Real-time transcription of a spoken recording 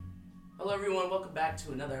Hello everyone, welcome back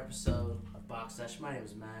to another episode of Boxsesh. My name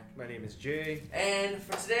is Mac. My name is Jay. And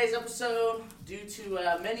for today's episode, due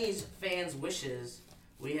to many fans' wishes,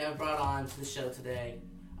 we have brought on to the show today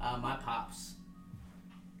my pops.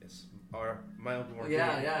 Yes, my uncle Mark.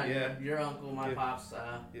 Yeah. Your uncle, my pops.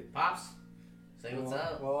 Pops, say what's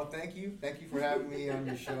up. Well, thank you. Thank you for having me on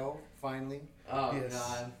your show, finally. Oh, yes.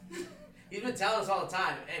 God. He's been telling us all the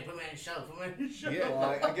time, hey, put me on your show, Yeah,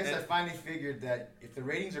 well, I guess I finally figured that if the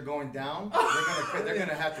ratings are going down, they're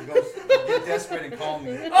gonna have to go get desperate and call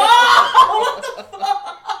me. Oh, what the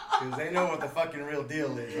fuck? Because they know what the fucking real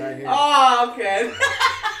deal is right here. Oh, okay.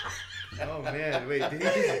 Oh man, wait, did he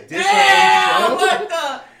just diss Damn,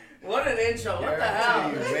 our what an intro. What the hell?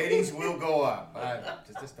 Guarantee you, ratings will go up.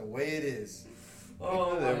 Just the way it is.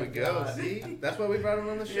 Oh, there my we go. God. See, that's why we brought him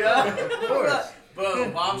on the show. Yeah. Of course.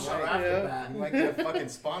 Boom, bombshell right after Yeah. that. You might get a fucking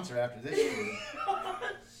sponsor after this shit.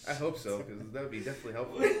 I hope so, because that would be definitely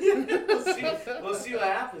helpful. We'll see what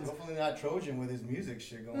happens. Hopefully not Trojan with his music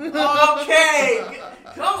shit going Oh, okay,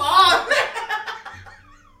 come on.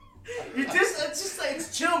 It's just like,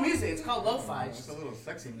 it's chill music. It's called lo-fi. It's a little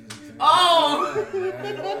sexy music to me. Oh!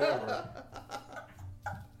 Whatever.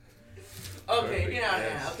 Okay, Perfect, yeah.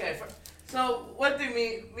 yes. Okay. So one thing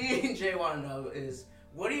me and Jay want to know is,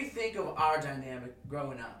 what do you think of our dynamic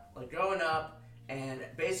growing up? Like growing up and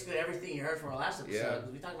basically everything you heard from our last episode, Yeah.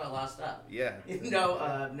 because we talked about a lot of stuff. Yeah.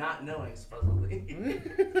 Not knowing, supposedly.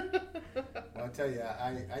 Well, I tell you,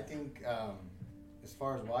 I think as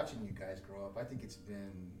far as watching you guys grow up, I think it's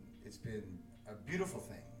been a beautiful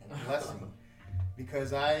thing, a blessing,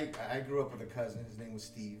 because I grew up with a cousin. His name was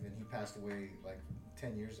Steve, and he passed away like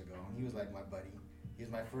 10 years ago, and he was like my buddy. He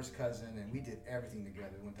was my first cousin, and we did everything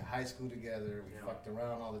together. We went to high school together. We fucked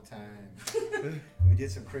around all the time. We did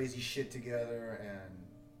some crazy shit together, and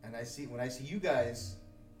when I see you guys,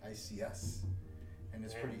 I see us, and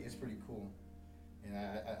it's pretty cool. And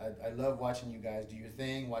I love watching you guys do your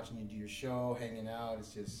thing, watching you do your show, hanging out.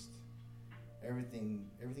 It's just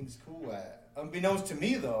everything's cool. Unbeknownst to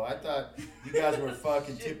me, though, I thought you guys were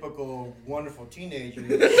fucking typical wonderful teenagers.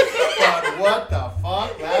 But what the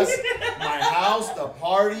fuck? That's my house, the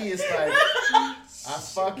party. It's like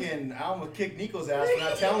I almost kicked Nico's ass for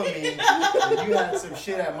not telling me that you had some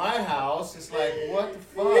shit at my house. It's like, what the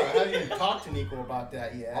fuck? I haven't even talked to Nico about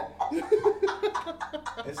that yet.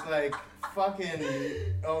 It's like, fucking,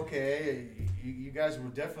 okay, you guys were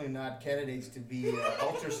definitely not candidates to be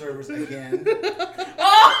altar servers again.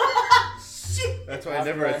 That's why I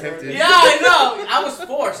never attempted. Yeah, I know. I was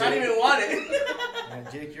forced. I didn't even want it.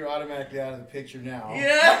 And Jake, you're automatically out of the picture now.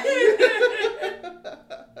 Yeah.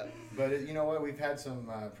 But you know what? We've had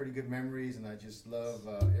some pretty good memories, and I just love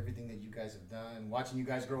everything that you guys have done. Watching you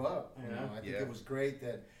guys grow up. You know, I think it was great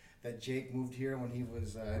that Jake moved here when he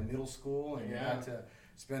was in middle school, and he got to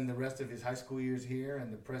spend the rest of his high school years here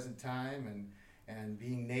and the present time, and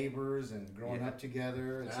being neighbors and growing up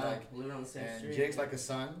together. It's like living on the same street. Jake's like a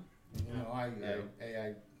son. You know,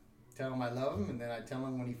 I tell him I love him, and then I tell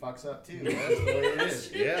him when he fucks up too. That's the way it is.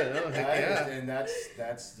 Yeah, no, heck yeah. And that's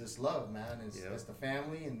just love, man. That's the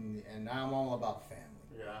family, and I'm all about family.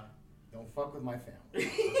 Yeah. Don't fuck with my family.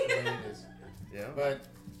 That's the way it is. Yeah. But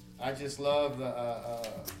I just love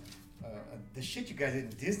the shit you guys did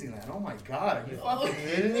in Disneyland. Oh my God, are you fucking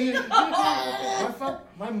kidding me?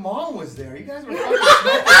 My mom was there. You guys were fucking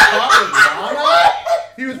smoking pot with Nana.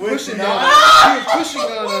 He was With pushing Nana. on her. He was pushing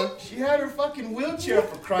on her. She had her fucking wheelchair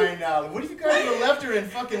for crying out. What if you guys would have left her in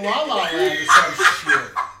fucking La La Land or some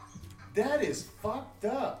shit? That is fucked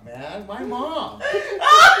up, man. My mom.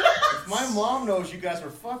 If my mom knows you guys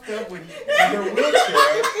were fucked up in her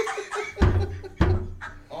wheelchair.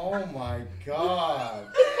 Oh my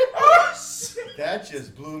God. That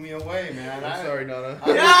just blew me away, man. I'm sorry, Nana.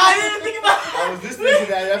 I didn't think about it. I was listening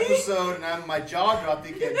to that episode, and my jaw dropped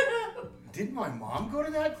thinking, didn't my mom go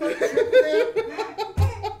to that fucking trip with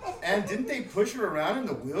them? And didn't they push her around in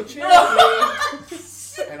the wheelchair?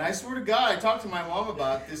 And I swear to God, I talked to my mom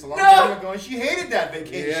about this a long time ago, and she hated that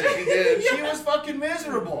vacation. Yeah, she did. She was fucking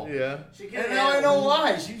miserable. Yeah. And now I know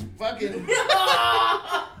why. She's fucking...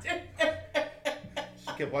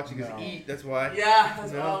 She kept watching us eat, that's why. Yeah,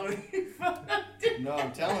 that's all. No,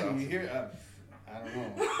 I'm telling you, you hear... I don't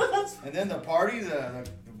know. And then the party, the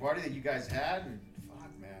party that you guys had, fuck,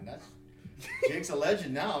 man, that's... Jake's a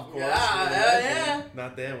legend now, of course. Yeah.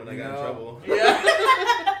 Not then when I got in trouble. Yeah.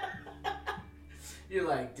 You're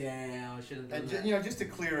like, damn, I should have done And that. you know, just to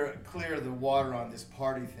clear the water on this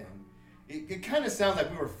party thing, it kind of sounds like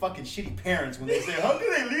we were fucking shitty parents when they say, how can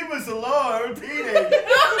they leave us alone? Teenage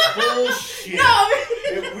bullshit. No,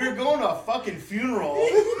 If we were going to a fucking funeral,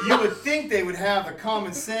 you would think they would have the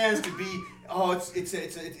common sense to be,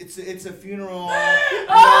 it's a funeral.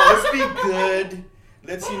 Let's be good.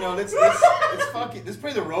 Let's fuck it. Let's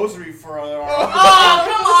pray the rosary for our. Oh,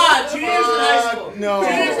 come on! 2 years in high school. No.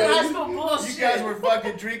 2 years in high school bullshit. You guys were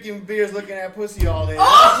fucking drinking beers, looking at pussy all day.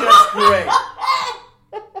 That's just great.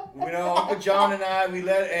 Uncle John and I,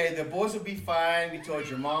 the boys will be fine. We told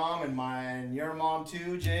your mom and your mom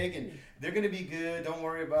too, Jake, and they're gonna be good. Don't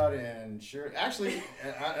worry about it. And sure, actually,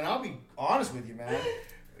 and I'll be honest with you, man.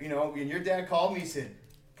 When your dad called me, he said,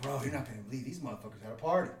 "Bro, you're not gonna believe these motherfuckers had a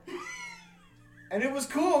party." And it was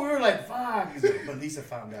cool. We were like, "Fuck!" He's like, but Lisa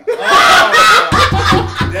found out. Oh,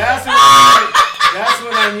 that's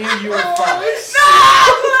when I knew you were fucked.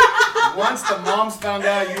 Once the moms found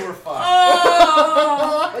out, you were fucked.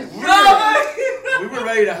 We were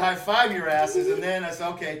ready to high five your asses, and then I said,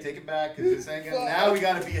 "Okay, take it back, because this ain't gonna." Now we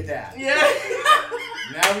gotta be a dad. Yeah.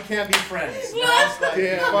 Now we can't be friends. Now it's like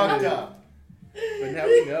you fucked up. But now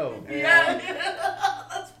we know.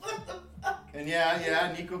 That's what the fuck. And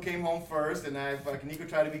yeah, Nico came home first, and Nico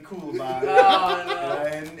tried to be cool about it. Oh, no.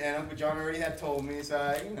 And Uncle John already had told me,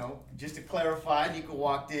 so just to clarify, Nico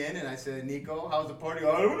walked in, and I said, "Nico, how's the party?"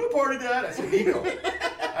 "Oh, I don't want to party, Dad."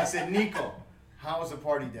 I said, Nico, how was the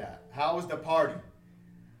party, Dad? How was the party?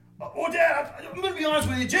 "Oh, Dad, I'm going to be honest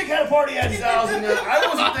with you. Jake had a party at his house, and I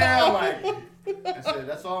wasn't there." I'm like, I said,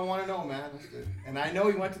 "That's all I want to know, man." And I know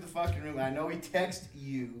he went to the fucking room. And I know he texted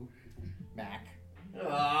you, Mac.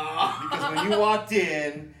 Because when you walked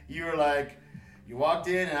in, you walked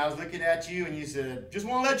in, and I was looking at you, and you said, "Just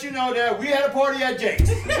want to let you know, Dad, we had a party at Jake's."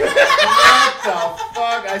 What the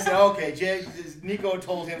fuck? I said, "Okay, Nico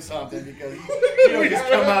told him something, because you don't just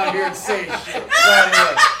come out here and say shit."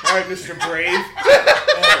 All right, Mr. Brave.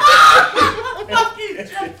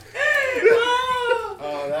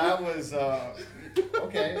 Oh, that was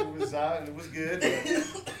okay. It was good.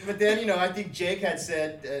 But then I think Jake had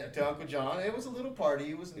said to Uncle John, it was a little party.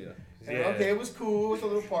 It was okay. It was cool. It was a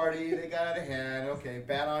little party. They got out of hand. Okay,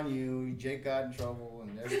 bad on you. Jake got in trouble,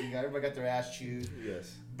 and everybody got their ass chewed.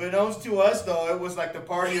 Yes. But knows to us though, it was like the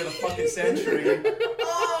party of the fucking century.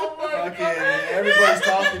 Oh my God. Everybody's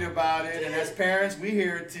talking about it, and as parents, we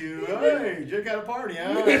hear it too. "Hey, Jake had a party,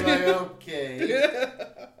 huh?" We're like, okay.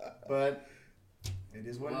 But it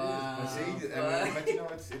is what it is. But see, it's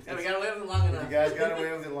we gotta live it long enough. You guys got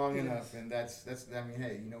away with it long enough, and that's.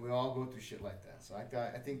 Hey, we all go through shit like that. So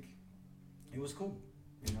I think it was cool.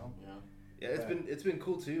 Yeah, it's been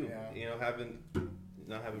cool too. Yeah.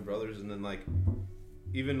 Not having brothers, and then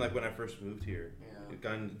even when I first moved here,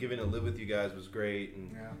 giving to live with you guys was great,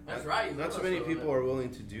 and that's right. Not so many people are willing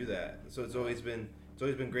to do that. So it's always been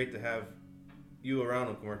great to have you around,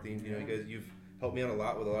 Uncle Martin. You've helped me out a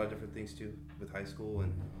lot with a lot of different things too, with high school,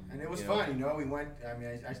 and it was fun. We went. I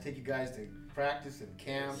used to take you guys to practice and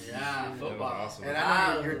camps. Yeah, football. Awesome. And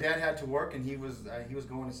I know your dad had to work, and he was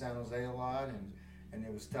going to San Jose a lot, and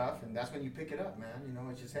it was tough. And that's when you pick it up, man.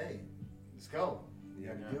 It's just, hey, let's go. You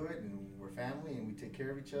got to do it, and we're family, and we take care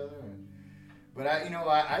of each other. But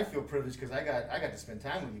I feel privileged because I got to spend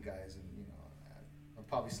time with you guys, and I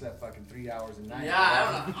probably slept fucking 3 hours a night. Yeah,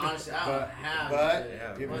 I don't know. Honestly, I don't have. But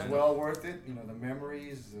it was well worth it. The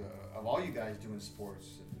memories of all you guys doing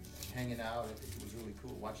sports and hanging out. It was really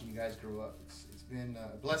cool watching you guys grow up. It's been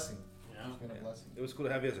a blessing. Yeah. It's been a blessing. It was cool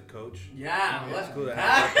to have you as a coach. Yeah, it was cool to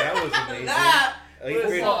have that. That was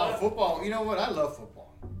amazing. Football. You know what? I love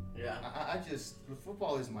football. Yeah.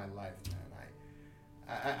 Football is my life, man.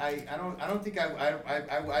 I don't think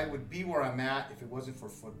I would be where I'm at if it wasn't for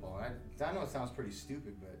football. I know it sounds pretty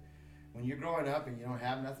stupid, but when you're growing up and you don't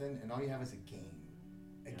have nothing and all you have is a game,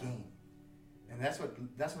 and that's what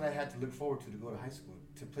I had to look forward to go to high school,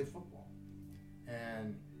 to play football,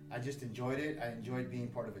 and I just enjoyed it. I enjoyed being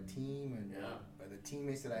part of a team and the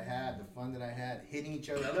teammates that I had, the fun that I had, hitting each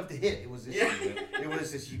other. I love to hit. It was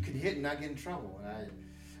this you could hit and not get in trouble. And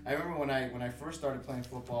I remember when I first started playing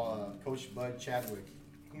football, Coach Bud Chadwick.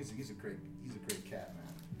 He's a great cat,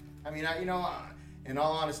 man. In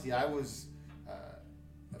all honesty, I was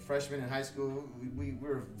a freshman in high school. We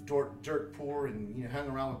were dirt poor and hung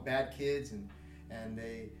around with bad kids and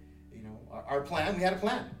they, our plan. We had a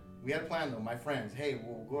plan. We had a plan though. My friends, hey,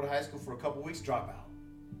 we'll go to high school for a couple weeks, drop out,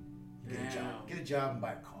 get a job, and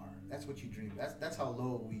buy a car. That's what you dream. That's how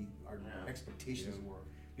low our expectations were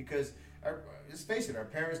because. Let's face it, our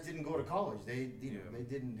parents didn't go to college. They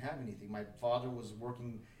didn't have anything. My father was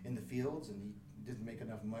working in the fields and he didn't make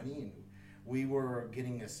enough money, and we were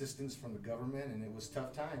getting assistance from the government, and it was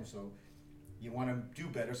tough times. So You want to do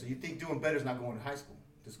better, so you think doing better is not going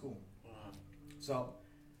to school. So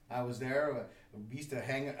I was there. We used to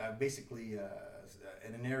hang basically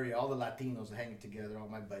in an area, all the Latinos hanging together, all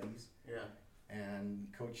my buddies. Yeah. And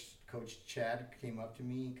Coach Chad came up to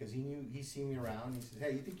me because he seen me around. He said,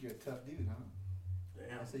 "Hey, you think you're a tough dude, huh?"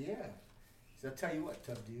 Damn. I said, "Yeah." He said, "I'll tell you what,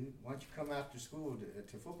 tough dude. Why don't you come after school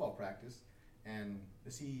to football practice and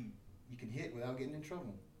let's see you can hit without getting in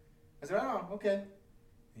trouble." I said, "Oh, okay."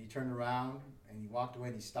 And he turned around and he walked away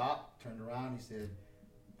and he stopped, turned around, he said,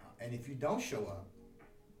 "And if you don't show up,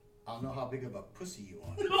 I'll know how big of a pussy you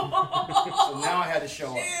are." So now I had to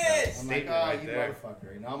show up. I'm like, "Oh, right you there.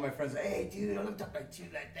 motherfucker." And all my friends, "Hey, dude, I don't talk like you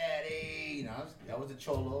like that, hey." You know, I was a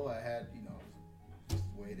cholo. I had, just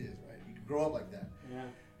the way it is, right? You can grow up like that. Yeah.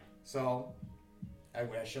 So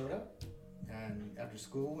I showed up, and after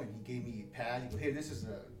school, and he gave me a pad. He goes, "Here, this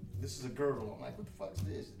is a girdle." I'm like, "What the fuck's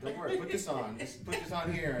this? Don't worry, put this on. Just put this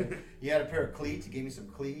on here." And he had a pair of cleats. He gave me some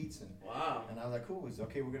cleats, and Wow. I was like, "Cool." He said,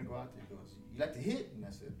 "Okay, we're gonna go out there." He goes, "You like to hit?" And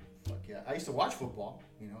I said, "Fuck yeah." I used to watch football.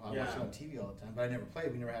 I watched it on TV all the time, but I never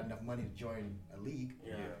played. We never had enough money to join a league.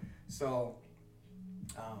 Yeah. So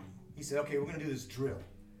he said, "Okay, we're gonna do this drill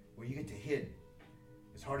where you get to hit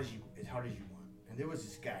as hard as you want." And there was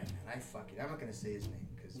this guy, man. I'm not gonna say his name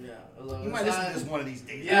because Yeah. you might listen to this one of these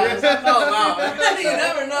days. Yeah. Oh wow. You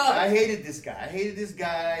never know. I hated this guy. I hated this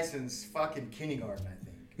guy since fucking kindergarten, I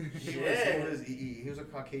think. He was a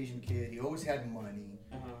Caucasian kid. He always had money.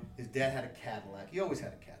 His dad had a Cadillac. He always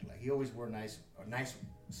had a Cadillac. He always wore a nice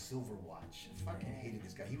silver watch. I fucking hated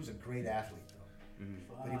this guy. He was a great athlete though.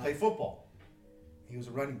 But he played football. He was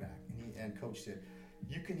a running back, and coach said,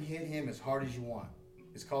 "You can hit him as hard as you want.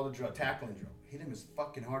 It's called a drill, tackling drill. Hit him as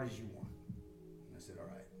fucking hard as you want." And I said, "All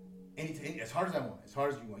right, as hard as I want, as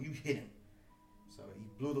hard as you want. You hit him." So he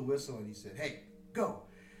blew the whistle and he said, "Hey, go!"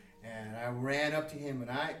 And I ran up to him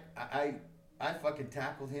and I fucking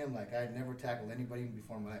tackled him like I had never tackled anybody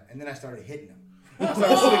before in my life. And then I started hitting him. I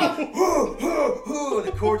started swinging. Hoo, hoo, hoo.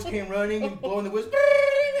 The coach came running and blowing the whistle.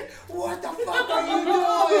 "What the fuck are you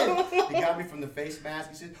doing?" He got me from the face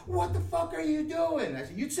mask. He said, "What the fuck are you doing?" I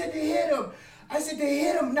said, "You said to hit him." I said to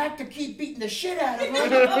hit him, not to keep beating the shit out of him.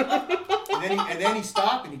 and then he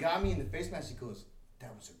stopped and he got me in the face mask. He goes,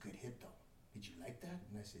 "That was a good hit though. Did you like that?"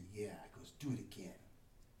 And I said, "Yeah." He goes, "Do it again."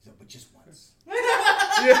 He said, "But just once."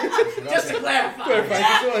 Just to clarify.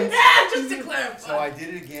 Just to clarify. So I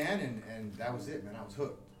did it again, and that was it, man. I was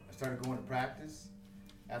hooked. I started going to practice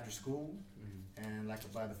after school, and like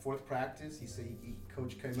by the fourth practice, he said,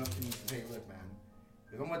 coach came up to me and said, "Hey, look, man,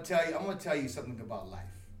 I'm gonna tell you something about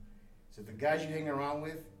life." He said, "The guys you hang around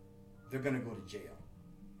with, they're gonna go to jail."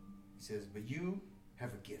 He says, "But you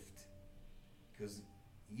have a gift, because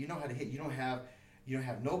you know how to hit. You don't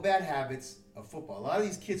have no bad habits of football. A lot of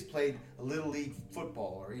these kids played a little league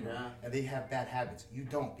football, or and they have bad habits. You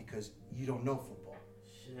don't, because you don't know football.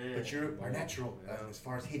 Shit. But you're natural as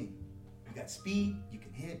far as hitting. You got speed. You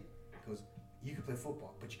can hit. Because you can play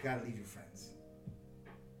football, but you gotta leave your friends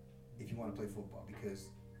if you want to play football, because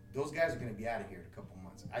those guys are gonna be out of here in a couple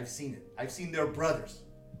months. I've seen it. I've seen their brothers,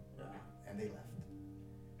 and they left."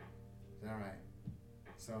 All right.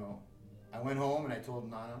 So I went home and I told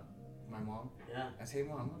Nana, my mom. I said, "Hey,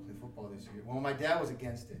 Mom, I'm gonna play football this year." Well, my dad was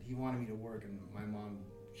against it. He wanted me to work, and my mom,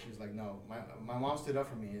 she was like, "No." My mom stood up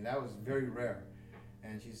for me, and that was very rare.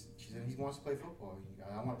 And she said, "He wants to play football."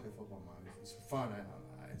 "I want to play football, Mom. It's fun.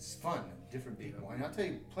 It's fun. Different people." And I'll tell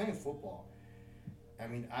you, playing football. I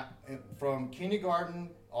mean, from kindergarten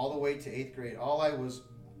all the way to 8th grade, all I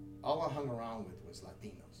hung around with was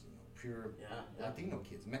Latinos. Pure Latino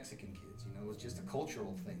kids, Mexican kids. It was just a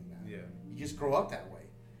cultural thing, man. Yeah. You just grow up that way.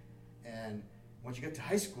 And once you get to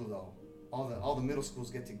high school, though, all the middle schools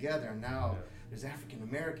get together, and now there's African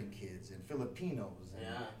American kids and Filipinos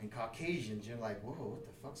and Caucasians. You're like, "Whoa, what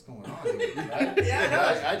the fuck's going on here?"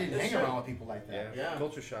 I didn't hang around with people like that. Yeah.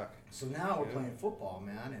 Culture shock. So now we're playing football,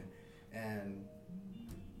 man, and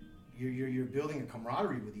you're building a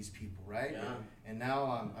camaraderie with these people, right? Yeah. And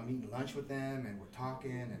now I'm eating lunch with them, and we're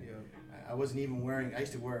talking, and I wasn't even wearing. I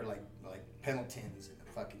used to wear like Pendletons and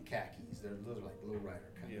fucking khakis. Those are like low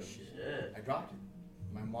rider kind of shit. I dropped it.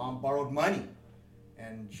 My mom borrowed money,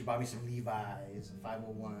 and she bought me some Levi's and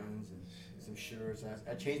 501s and some shirts.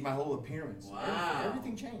 I changed my whole appearance. Wow.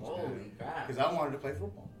 Everything changed. Holy crap. Because I wanted to play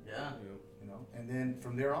football. Yeah. And then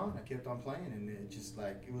from there on, I kept on playing, and it just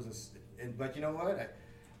like it was but you know what?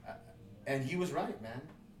 And he was right, man.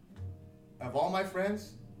 Of all my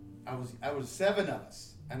friends, I was 7 of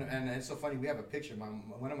us, and it's so funny. We have a picture.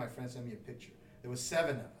 One of my friends sent me a picture. There was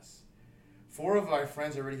 7 of us. 4 of our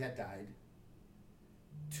friends already had died.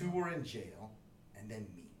 2 were in jail, and then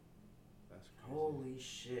me. That's crazy. Holy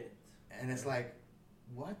shit. and it's like,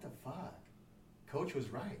 what the fuck? Coach was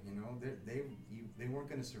right, you know. They weren't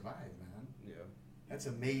going to survive, man. Yeah. That's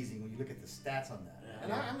amazing when you look at the stats on that. Yeah.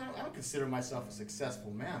 And I don't consider myself a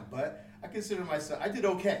successful man, but I consider myself, I did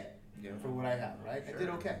okay for what I have, right? Sure. I did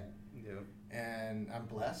okay. Yeah. And I'm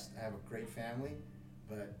blessed. I have a great family,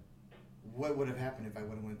 but what would have happened if I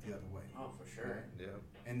would have went the other way? Oh, for sure. Right? Yeah.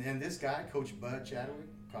 And this guy, Coach Bud Chadwick,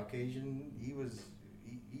 Caucasian,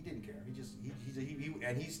 he didn't care.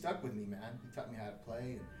 He stuck with me, man. He taught me how to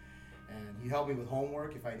play, and he helped me with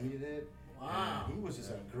homework if I needed it. Wow. And he was just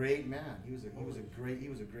a great man. He was a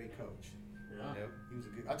great coach. Yeah. Yep. He was a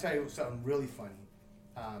good. I'll tell you something really funny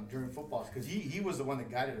during football, because he was the one that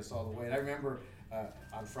guided us all the way. And I remember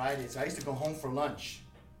on Fridays I used to go home for lunch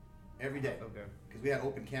every day. Okay. Because we had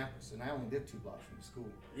open campus, and I only lived 2 blocks from the school.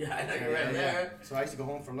 Yeah, I know you're right there. So I used to go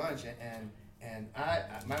home for lunch, and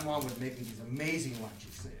my mom would make me these amazing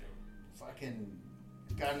lunches, fucking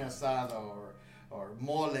carne asada or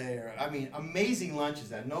mole, or I mean, amazing lunches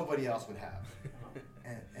that nobody else would have.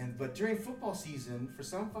 But during football season, for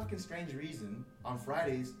some fucking strange reason, on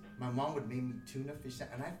Fridays, my mom would make me tuna fish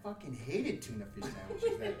sandwich, and I fucking hated tuna fish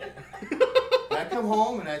sandwiches that day. And I'd come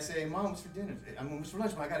home and I'd say, Mom, what's for dinner? What's for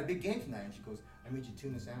lunch? Mom, I got a big game tonight. And she goes, I made you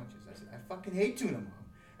tuna sandwiches. I said, I fucking hate tuna, Mom.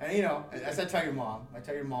 And you know, as I tell your mom,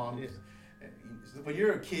 Yeah. when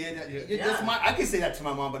you're a kid, Yeah. that's I can say that to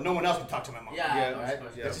my mom, but no one else can talk to my mom. Yeah, Right?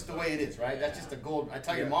 Yeah. That's just the way it is, right? Yeah. That's just the gold. I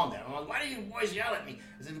tell your Yeah. mom that. I'm like, why do you boys yell at me?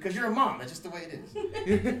 I said, because you're a mom. That's just the way it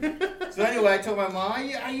is. So anyway, I told my mom,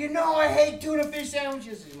 you know I hate tuna fish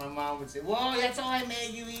sandwiches. And my mom would say, well, that's all I made.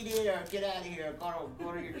 You eat it or get out of here.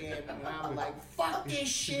 Go to your game. And I was like, fuck this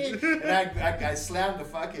shit. And I slammed the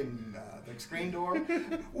fucking the screen door.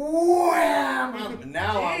 Wham!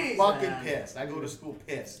 Now I'm Jeez, fucking man. pissed. I go to school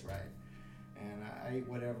pissed, right? And I ate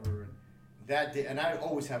whatever that day, and I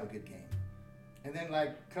always have a good game. And then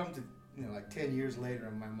come to 10 years later,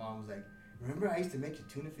 and my mom was like, remember I used to make you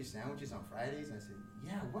tuna fish sandwiches on Fridays? And I said,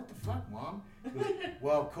 yeah, what the fuck, Mom? She goes,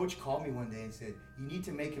 well, Coach called me one day and said, you need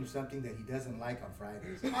to make him something that he doesn't like on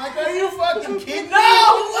Fridays. I'm like, are you fucking kidding me?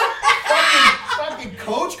 No! Fucking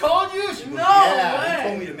Coach called you? She goes, No yeah, way. he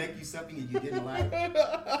told me to make you something that you didn't like.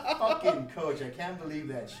 Fucking Coach, I can't believe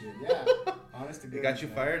that shit. Yeah, honest to It goodness. got you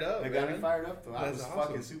man. fired up. I got man. me fired up though. I That's was awesome.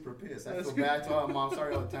 fucking super pissed. I That's feel good. bad. I told my mom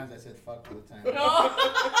sorry all the times I said fuck all the time.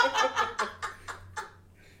 No.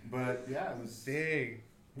 But yeah, it was. Dang.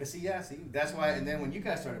 But see, that's why. And then when you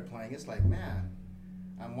guys started playing, it's like, man,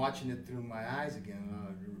 I'm watching it through my eyes again,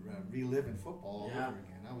 reliving football all Yeah. over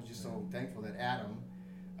again. I was just so thankful that Adam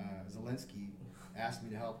Zielinski asked me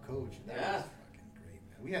to help coach. That Yeah. was fucking great,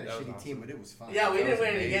 man. We had a That was shitty awesome. team, but it was fun. Yeah, we That didn't was win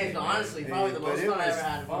any amazing, games, but man. honestly, probably the But most it fun I was ever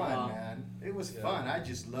had in fun, football. man. It was Yeah. fun. I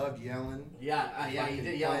just loved yelling. Yeah, you Fucking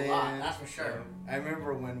did yell a lot, playing. that's for sure. I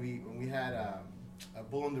remember when we had a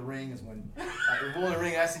bull in the ring. Is when a bull in the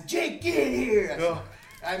ring. I said, Jake, get in here.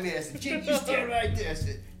 I said, Jake, you stand right there. I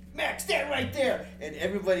said, Mac, stand right there. And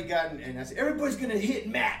everybody got in, and I said, everybody's gonna hit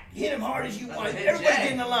Mac. Hit him hard as you want. Hit Everybody Jay.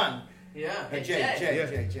 get in the line. Yeah, Hey,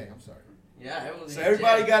 Jay. Jay. I'm sorry. Yeah, everyone. So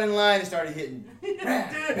everybody got in line and started hitting. Remember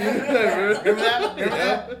that?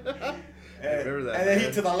 remember that, And then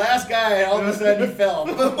man. to the last guy, and all of a sudden he fell.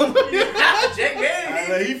 Jake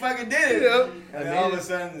made He fucking did it. Yep. And then all of a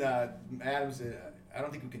sudden, Adam said, I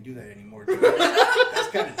don't think we can do that anymore. That's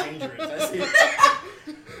kind of dangerous. I said,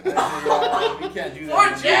 we can't do that. Poor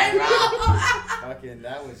Jay, Fucking,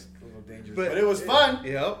 that was a little dangerous. But it was fun.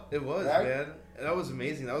 Yep, it was, Right? man. And that was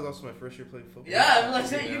amazing. That was also my first year playing football. Yeah, I was like,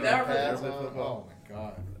 saying, you know, never I played played football. Oh my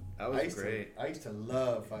god. That was great. I used to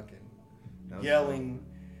love fucking That was yelling.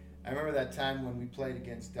 I remember that time when we played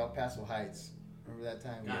against Del Paso Heights. Remember that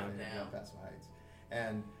time we God played damn. Del Paso Heights?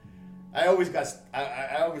 And I always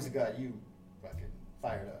got you fucking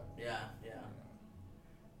fired up. Yeah.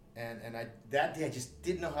 And that day I just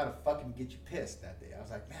didn't know how to fucking get you pissed that day. I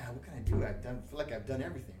was like, man, what can I do? Feel like I've done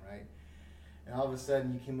everything, right? And all of a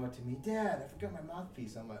sudden you came up to me, Dad, I forgot my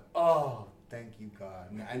mouthpiece. I'm like, oh, thank you, God.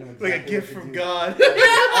 I know exactly Like a gift what to from do. God.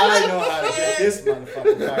 I know how to get this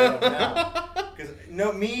motherfucker fired up now. Because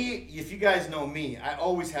if you guys know me, I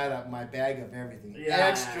always had my bag of everything. Yeah.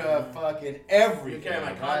 Extra fucking everything. You carry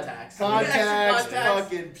my right? contacts. Contacts, Contacts.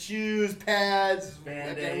 fucking shoes, pads,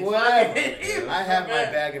 Band-Aids. fucking whatever. Fucking- I have my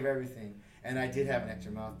bag of everything. And I did have an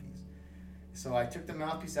extra mouthpiece. So I took the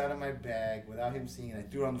mouthpiece out of my bag without him seeing it. I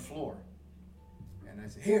threw it on the floor. And I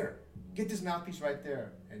said, here, get this mouthpiece right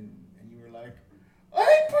there. And you were like, I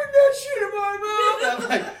ain't putting that shit in my mouth. I'm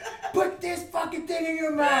like, put this fucking thing in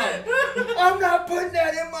your mouth. I'm not putting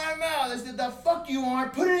that in my mouth. I said, the fuck you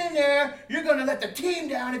aren't. Put it in there. You're going to let the team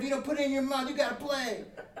down if you don't put it in your mouth. You got to play.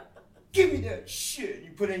 Give me that shit.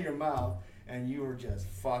 You put it in your mouth. and you were just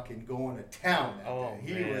fucking going to town that Oh,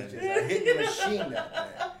 day. He man. was just a hitting machine that day.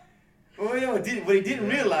 Well, you know, what he didn't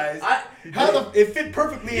realize, it fit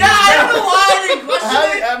perfectly in his I don't mouth. know why I didn't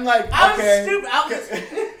question it. I'm like, I was okay. stupid.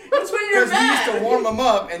 That's when you're Because we used to mad. warm them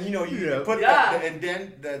up, and you know, you put Yeah.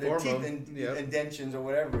 the Warm teeth 'em. indentions or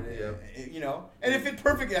whatever, you know, and it fit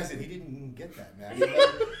perfectly. I said, he didn't get that, man.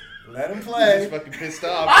 Let him He's play. fucking pissed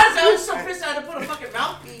off. I was so pissed I had to put a fucking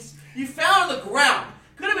mouthpiece. You found on the ground.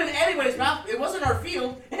 Could have been anybody's mouth. It wasn't our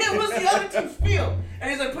field. It was the other team's field.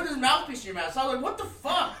 And he's like, put his mouthpiece in your mouth. So I was like, what the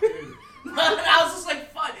fuck, dude? And I was just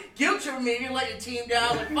like, fuck. Guilt tripping me. You let your team down.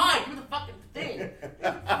 I was like, fine, do the fucking thing.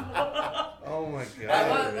 Oh my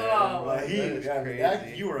god.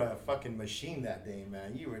 You were a fucking machine that day,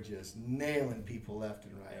 man. You were just nailing people left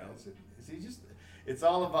and right. It's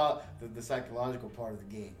all about the psychological part of the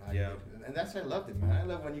game. And that's why I loved it, man. I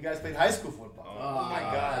love when you guys played high school football. Oh my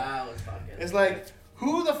god. That was fucking It's like,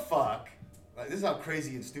 who the fuck, this is how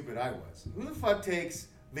crazy and stupid I was. Who the fuck takes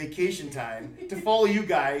vacation time to follow you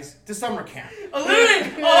guys to summer camp?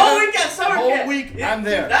 Literally, a whole week at summer The whole camp. week, Yeah, I'm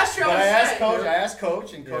there. dude, that's what But I was asked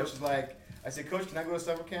Coach, and Coach is like, I said, Coach, can I go to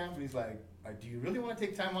summer camp? And he's like, do you really want to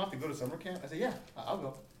take time off to go to summer camp? I said, yeah, I'll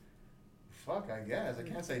go. Fuck, I guess. I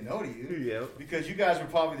can't say no to you. Yep. Because you guys were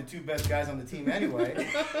probably the two best guys on the team anyway.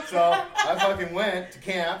 So I fucking went to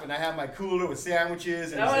camp, and I had my cooler with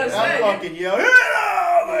sandwiches, and I fucking yelled, hit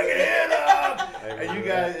up! Fucking hit up! And you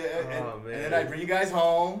guys, and then I bring you guys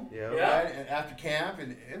home, right? And after camp,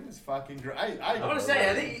 and it was fucking great. I want to say,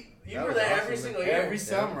 I think you were there every single year. Every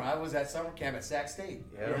summer, I was at summer camp at Sac State.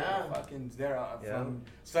 Yeah. Fucking there from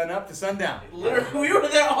sun up to sundown. Literally, we were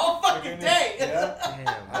there all fucking day. Yeah.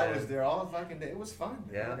 Damn, I was there all fucking day. It was fun.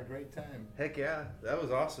 Yeah. I had a great time. Heck yeah, that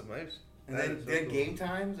was awesome. And then game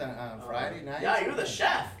times on Friday nights. Yeah, you were the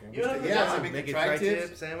chef. You were the so job. make Making the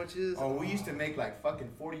tri-tips sandwiches. Oh, we used to make like fucking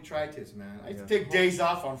 40 tri-tips, man. I used to take days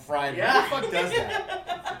off on Friday. Yeah. Who the fuck does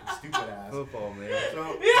that? Fucking stupid ass. Football, man. So,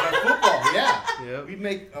 football, yeah. Yep. We'd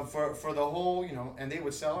make for the whole, you know, and they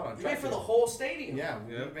would sell it on You made tri-tips. for the whole stadium. Yeah,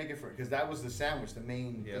 we'd make it for, because that was the sandwich, the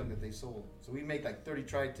main thing that they sold. So we'd make like 30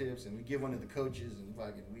 tri-tips, and we'd give one to the coaches, and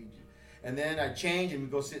fucking and then I'd change and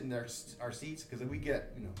we'd go sit in our seats, because we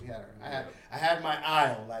get, you know, I had my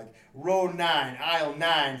aisle, like row 9, aisle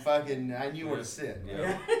 9, fucking, I knew where to sit.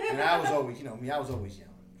 Yeah. And I was always, you know, I was always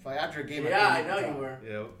yelling. After a game, I know you were.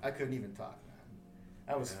 Yep. I couldn't even talk, man.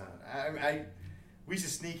 That was fun. We used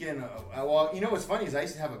to sneak in. You know what's funny is I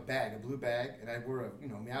used to have a blue bag, and I wore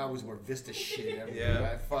I always wore Vista shit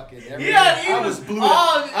everywhere. I was blue.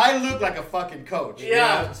 I looked like a fucking coach.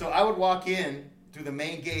 Yeah. You know? So I would walk in through the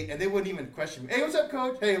main gate, and they wouldn't even question me. Hey, what's up,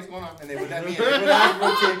 coach? Hey, what's going on? And they would let me in. They would not even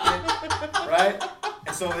rotate it, right?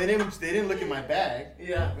 And so they didn't look in my bag.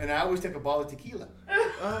 Yeah. And I always took a ball of tequila.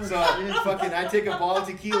 I take a ball of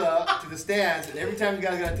tequila to the stands, and every time you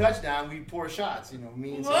guys got a touchdown, we'd pour shots. You know,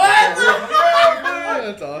 me and That's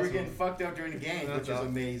awesome. we were getting fucked up during the game, which is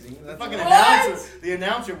amazing. The fucking awesome.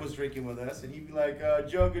 announcer was drinking with us, and he'd be like,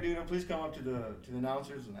 Joe Godino, please come up to the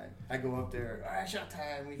announcers. And I go up there, all right, shot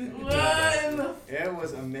time. It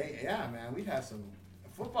was amazing. Yeah, man, we'd have some.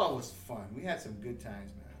 Football was fun. We had some good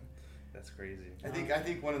times, man. That's crazy. I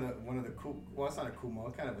think one of the cool. Well, it's not a cool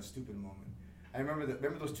moment. Kind of a stupid moment. I remember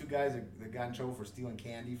those two guys that got in trouble for stealing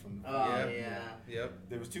candy from. Yep.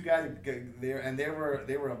 There was two guys there, and they were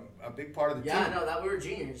a big part of the team. Yeah, no, that we were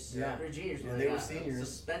juniors. Yeah. We were juniors. Yeah, they were seniors.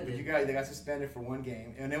 Suspended. But they got suspended for one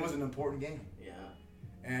game, and it was an important game. Yeah.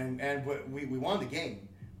 And we won the game,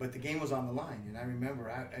 but the game was on the line. And I remember,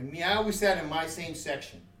 I always sat in my same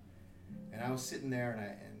section, and I was sitting there, and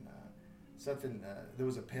there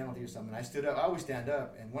was a penalty or something. I stood up. I always stand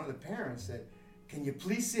up, and one of the parents said, "Can you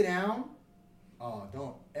please sit down?" Oh,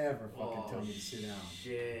 don't ever fucking tell me to sit down.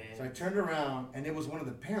 Shit. So I turned around, and it was one of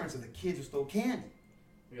the parents of the kids who stole candy.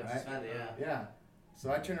 We got suspended, Yeah.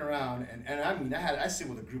 So I turned around, and I sit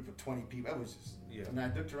with a group of 20 people. I was just, and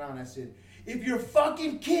I looked around, and I said, if your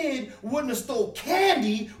fucking kid wouldn't have stole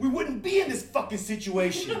candy, we wouldn't be in this fucking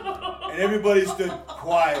situation. And everybody stood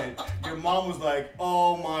quiet. Your mom was like,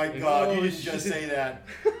 oh my God, you didn't just say that.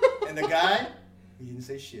 And the guy, he didn't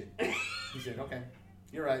say shit. He said, okay.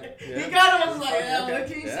 You're right. Yeah. He kind of was like, what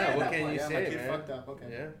can you say? Yeah, what can you say, my kid man? fucked up.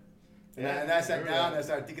 Okay. Yeah. And I sat down and I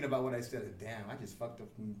started thinking about what I said. Damn, I just fucked up.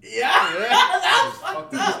 That was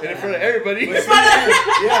fucked up. In front of everybody.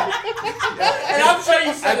 Yeah. And I'm sure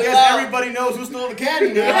you said I guess everybody knows who stole the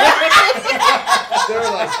candy now.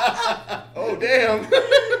 They're like, oh, damn.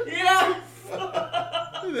 Yeah.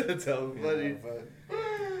 That's how funny.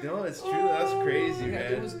 No, it's true. That's crazy,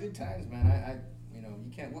 man. It was good times, man.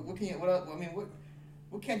 You can't. What can you? What else? I mean,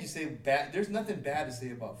 what can't you say bad? There's nothing bad to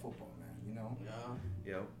say about football, man. You know.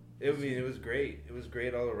 Yeah. Yep. It was great. It was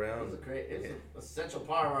great all around. It's an essential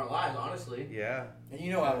part of our lives, honestly. Yeah. And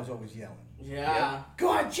you know I was always yelling. Yeah. Go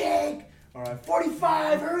on, Jake! All right,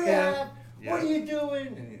 45, hurry up! Yeah. What are you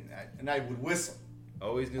doing? And I would whistle.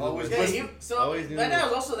 Always knew Always the whistle. That guy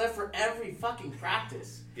was also there for every fucking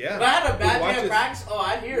practice. Yeah. If I had a bad We'd day of watch practice,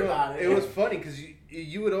 I'd hear about it. It was funny because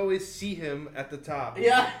you would always see him at the top.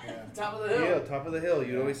 Yeah. Top of the hill. Yeah, top of the hill.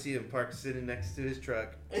 You'd always see him parked sitting next to his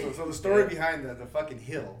truck. So the story behind the fucking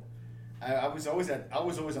hill, I was always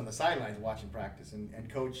on the sidelines watching practice, and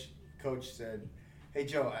coach said, "Hey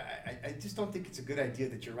Joe, I just don't think it's a good idea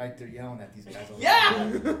that you're right there yelling at these guys all the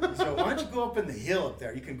time. So why don't you go up in the hill up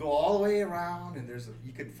there? You can go all the way around, and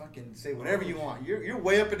you can fucking say whatever you want. You're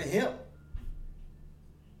way up in the hill."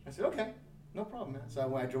 I said, "Okay, no problem, man." So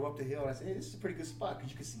when I drove up the hill, I said, "Hey, this is a pretty good spot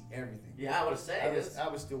because you can see everything." Yeah, I would say I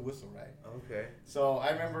was still whistle right. Okay. So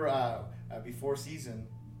I remember before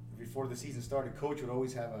the season started, coach would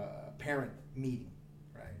always have a parent meeting,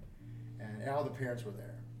 right? And all the parents were there.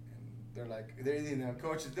 They're like,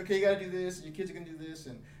 coach says, "Okay, you got to do this, and your kids are going to do this."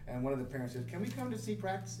 And one of the parents says, "Can we come to see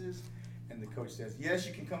practices?" And the coach says, "Yes,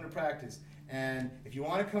 you can come to practice. And if you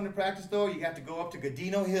want to come to practice, though, you have to go up to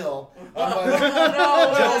Gadino Hill,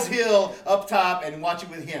 Joe's Hill, up top, and watch it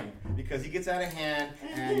with him. Because he gets out of hand,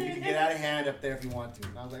 and you can get out of hand up there if you want to."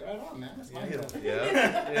 And I was like, "Right on, man. That's my hill."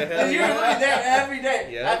 Yeah. You're looking there every day.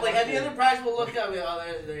 Yeah. Like at the end of practice, we'll look up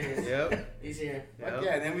and there he is. Yep. He's here. Yep.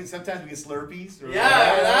 Yeah, and then sometimes we get Slurpees. Those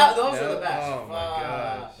are the best. Oh my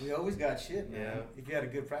gosh. We always got shit, man. Yeah. If you had a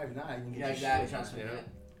good private night, you can get exactly. shit. Trust me. Yeah.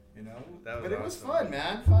 You know, That was but it was awesome. fun,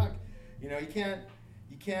 man. Fuck, you know, you can't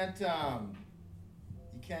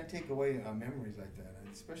take away memories like that,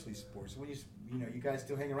 especially sports. When you guys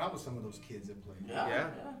still hang around with some of those kids that play. Yeah.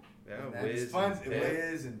 And it's fun.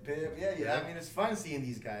 Wiz and Pip. Yeah. I mean, it's fun seeing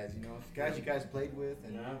these guys. You know, guys you guys played with,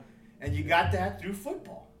 and you got that through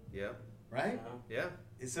football. Yeah. Right. Yeah.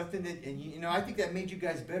 It's something that, and you know, I think that made you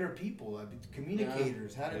guys better people,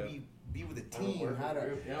 communicators, how to be with a team, how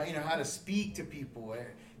to speak to people.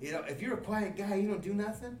 You know, if you're a quiet guy, you don't do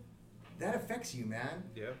nothing, that affects you, man.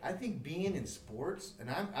 Yeah. I think being in sports, and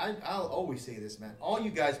I'll always say this, man. All you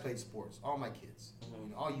guys played sports, all my kids,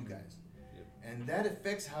 all you guys, and that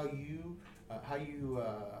affects how you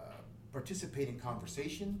participate in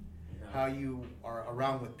conversation, how you are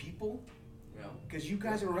around with people. Because you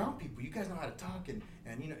guys are around people. You guys know how to talk and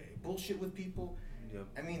bullshit with people. Yep.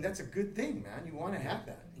 I mean, that's a good thing, man. You want to have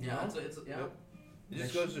that. You know? It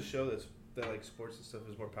just goes to show that like sports and stuff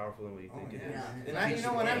is more powerful than what you think it is. And I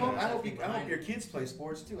hope your kids play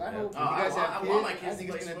sports too. I hope when you guys have kids, I think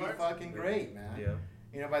it's gonna be fucking great, man. Yeah.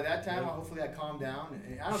 You know, by that time, hopefully I calm down.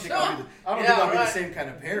 I don't think I'll be the same kind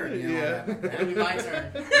of parent. You know, it'll be my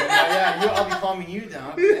turn. I'll be calming you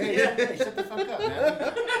down. Hey, shut the fuck up,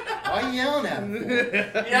 man. Why are you yelling at me? I'll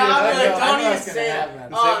be like, don't even say it.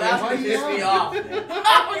 Oh, that's gonna piss me off.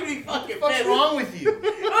 I'm gonna be fucking pissed. What's wrong with you?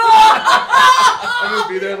 I'm gonna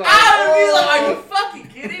be there like, are you fucking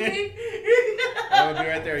kidding me? I'm gonna be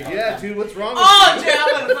right there. Yeah, dude, what's wrong with you? Oh, Jay,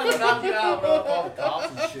 I'm gonna fucking knock you out, bro. Call the cops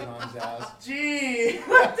and shit on his ass. Gee,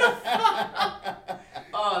 what the fuck?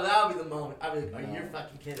 Oh, that'll be the moment. I'll be like, you're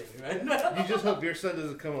fucking kidding me, right? You just hope your son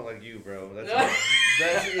doesn't come out like you, bro.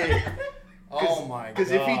 That's it. Oh my god.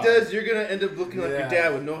 Because if he does, you're gonna end up looking like your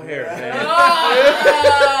dad with no hair, man.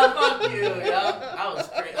 Fuck you. Yeah, that was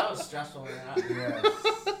great. That was stressful, man. Yes.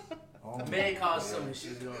 It may cause some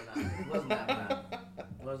issues doing that.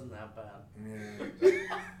 It wasn't that bad.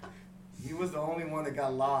 Yeah. He was the only one that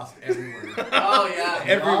got lost everywhere. Oh yeah,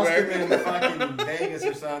 everywhere. Lost him in fucking Vegas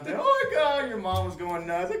or something. Oh my god, your mom was going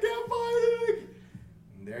nuts. I can't find it.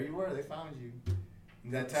 And there you were. They found you.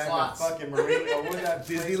 That time at fucking Marine, what was that?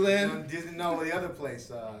 Disneyland? No, the other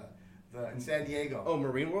place, in San Diego. Oh,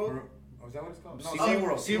 Marine World? Was that what it's called? No,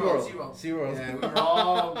 SeaWorld. SeaWorld. Yeah,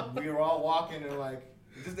 we were all walking and like,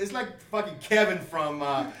 it's like fucking Kevin from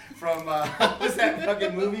what's that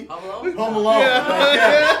fucking movie? Home Alone.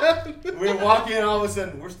 Yeah. We were walking and all of a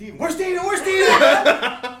sudden, where's Steven?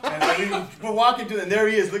 And we're walking to, and there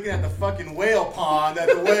he is looking at the fucking whale pond at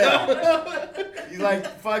the whale. He's like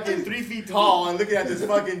fucking 3 feet tall and looking at this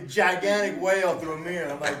fucking gigantic whale through a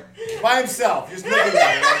mirror. I'm like, by himself, just looking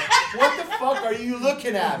at it. Like, what the fuck are you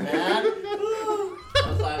looking at, man? I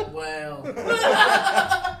was like, well.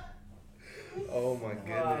 Oh my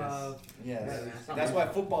goodness. Yes. That's why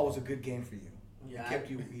football was a good game for you. Yeah. It kept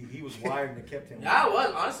you. He was wired and it kept him. Yeah, I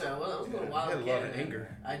was. Honestly, I was a little wild. You had a lot of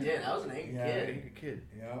anger. I did. I was an angry kid. Angry kid.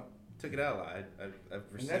 Yeah. Took it out. I've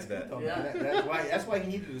received that. Good, that's why he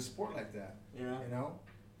needed a sport like that. Yeah. You know,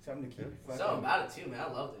 something to keep. Something about it too, man. I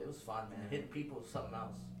loved it. It was fun, man. Hitting people was something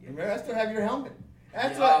else. Remember, I still have your helmet.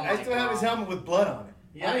 I still have his helmet with blood on it.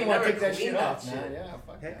 Yeah, I didn't you want to never take that cleaned shit off, man. shit. Yeah,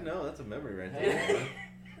 fuck Heck that. no, that's a memory right Yeah. there.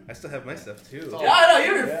 I still have my stuff too. It's all- Yeah, I know,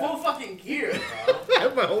 you're in Yeah. full fucking gear, bro. I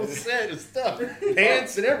have my whole set of stuff,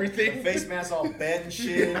 pants and The everything. face mask all bent and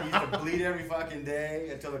shit. He used to bleed every fucking day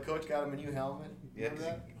until the coach got him a new helmet. Yeah, Remember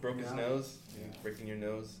 'cause that? he broke his Yeah. nose. Yeah. Breaking your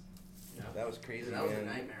nose. Yeah. That was crazy, That was a man.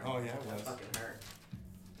 nightmare. Oh, yeah, it That was. fucking hurt.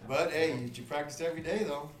 But hey, you practiced every day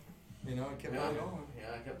though. You know, it kept Yeah. on going.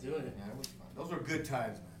 Yeah, I kept doing it. Yeah, it was fun. Those were good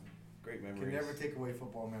times, man. Great Can memories. never take away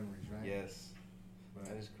football memories, right? Yes. But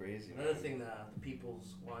That is crazy. Another man. thing that the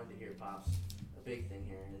people's wanted to hear, Pops, a big thing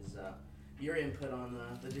here, is your input on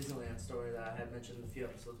the Disneyland story that I had mentioned a few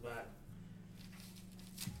episodes back.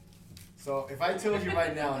 So if I told you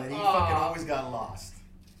right now that he fucking always got lost,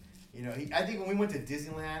 you know, I think when we went to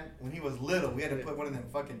Disneyland when he was little, we had to put one of them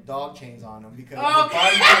fucking dog chains on him because his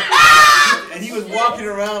body, and he was walking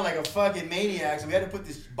around like a fucking maniac. So we had to put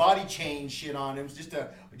this body chain shit on him just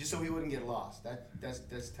so he wouldn't get lost. That's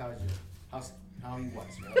tells you how he was,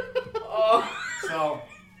 right? Oh.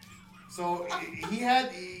 So you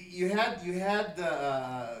had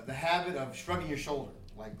the habit of shrugging your shoulder,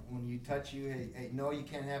 like when you touch you, hey, no, you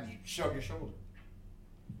can't have it. You shrug your shoulder.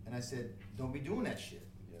 And I said, don't be doing that shit.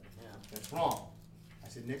 Yeah. That's wrong. I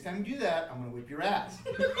said, next time you do that, I'm gonna whip your ass.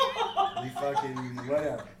 You fucking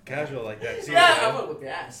whatever. Casual like that too. Yeah, man. I'm gonna whip your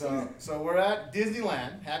ass. So we're at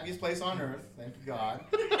Disneyland, happiest place on earth, thank you God.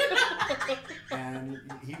 And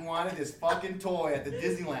he wanted this fucking toy at the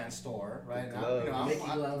Disneyland store, right? Now, you know, Mickey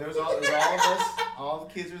glove. there's all of us, all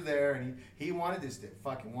the kids are there, and he wanted this thing,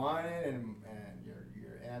 fucking wanted it, and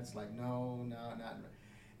your aunt's like, no, not.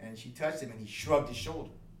 And she touched him, and he shrugged his shoulder.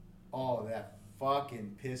 Oh, that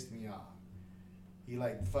fucking pissed me off. He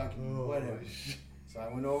like fucking whatever. So I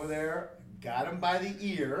went over there, got him by the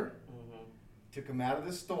ear, took him out of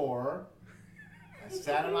the store. I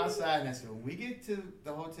sat him outside and I said, when we get to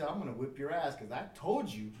the hotel, I'm going to whip your ass because I told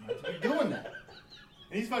you not to be doing that.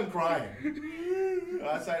 And he's fucking crying.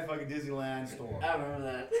 Outside fucking Disneyland store. I remember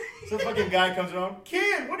that. Some fucking guy comes around,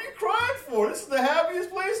 kid, what are you crying for? This is the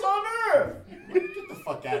happiest place on earth. Get the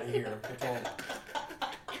fuck out of here. I told him.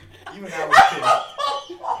 Even I was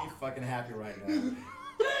pissed. He's fucking happy right now.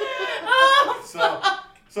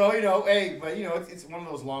 So you know, hey, but you know, it's one of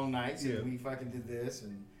those long nights, and we fucking did this,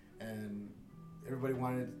 and everybody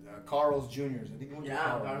wanted Carl's Juniors. I think we went to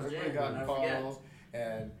Carl's. Everybody got Carl's,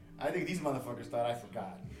 and I think these motherfuckers thought I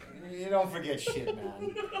forgot. You don't forget shit,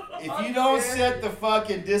 man. If you don't set the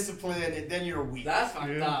fucking discipline, then you're weak. That's fucked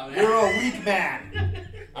up, man. You're a weak man.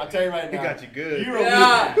 I'll tell you right now. He got you good. You're a weak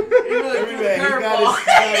man. Everybody, He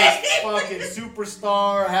got his fucking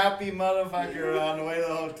superstar, happy motherfucker on the way to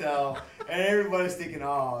the hotel, and everybody's thinking,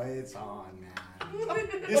 "Oh, it's on, man.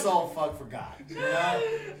 This old fuck forgot." You know?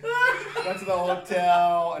 Got to the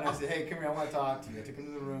hotel, and I said, "Hey, come here. I want to talk to you." I took him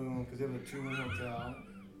to the room because it was a 2-room hotel,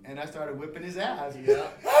 and I started whipping his ass. Yeah.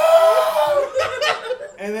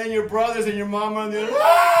 And then your brothers and your mom are on the other.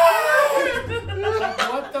 Like,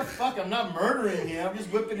 what the fuck? I'm not murdering him. I'm just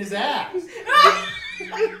whipping his ass.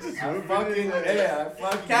 I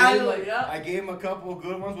fucking Casually, yeah. I gave him a couple of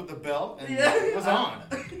good ones with the belt, and Yeah. it was on.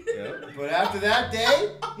 Yep. But after that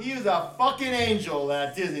day, he was a fucking angel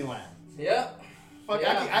at Disneyland. Yep. Fuck,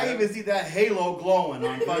 Yeah. I even see that halo glowing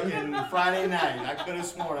on fucking Friday night. I could have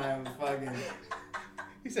sworn I was fucking.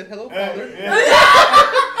 He said, "Hello, father.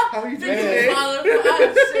 How are you doing Hey. today?" Father,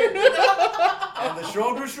 I'm sick. And the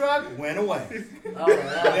shoulder shrug went away. Oh,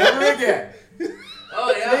 yeah. Never again.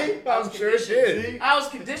 Oh, yeah. See? I was I'm sure it conditioned. did. I was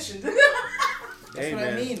conditioned. That's Hey, what I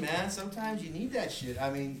man. mean, man. Sometimes you need that shit. I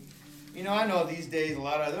mean, you know, I know these days a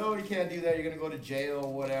lot of, oh, you can't do that, you're going to go to jail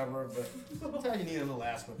or whatever, but sometimes you need a little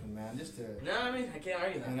ass whipping, man, just to, No, I mean, I can't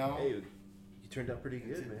argue that. you know. Hey, you turned out pretty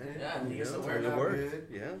good, man. Yeah, you guess it know, worked. It worked. Good.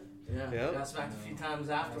 Yeah. Yeah, Yep. got smacked a few times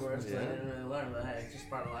afterwards because I Yeah. didn't really learn, but hey, it's just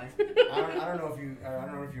part of life. I don't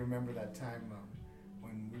know if you remember that time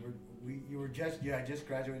when you had just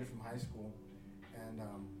graduated from high school, and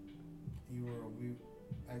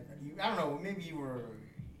I don't know, maybe you were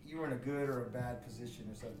in a good or a bad position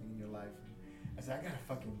or something in your life. I said, I gotta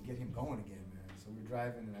fucking get him going again, man. So we're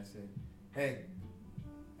driving, and I said, hey,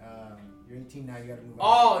 you're 18 now, you gotta move out.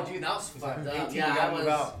 Oh, dude, that was He's fucked like, up. 18, Yeah, you I gotta was, move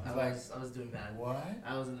out. I He's was doing bad. What?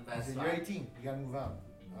 I was in the I bad said, spot. you're 18, you gotta move out.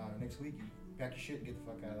 Next week, you pack your shit and get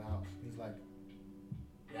the fuck out of the house. He's like,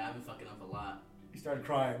 Yeah, I've been fucking up a lot. he started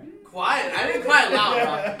crying. Quiet. I didn't cry loud,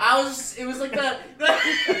 bro. I was. It was like the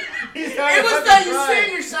He it started was fucking that you crying.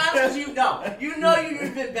 say your signs because you know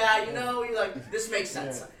you've been bad. You know you're like this makes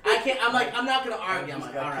sense. Yeah. I can't. I'm like I'm not gonna argue. I I'm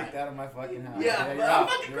just like all got right. kicked out of my fucking house. Yeah, you're but I'm out,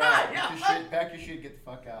 fucking you're crying, out. yeah. Pack your shit, get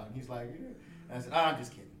the fuck out. And he's like, and I said, I'm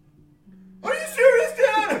just kidding. Are you serious,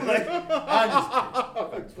 Dad? I'm like, I'm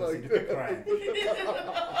just crying.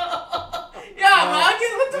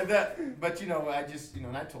 But you know, I just, you know,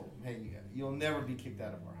 and I told him, hey, you'll never be kicked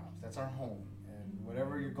out of our house. That's our home. And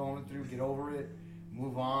whatever you're going through, get over it,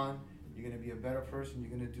 move on. You're going to be a better person. You're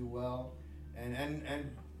going to do well. And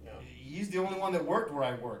he's the only one that worked where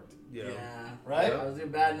I worked. Yeah. Right? I was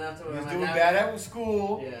doing bad enough to He was doing bad at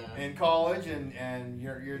school and college, and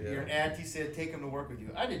your auntie said take him to work with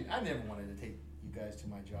you. I never wanted to take you guys to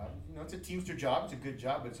my job. You know, it's a Teamster job. It's a good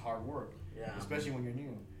job, but it's hard work. Yeah. Especially when you're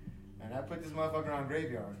new. And I put this motherfucker on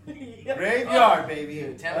graveyard. Graveyard,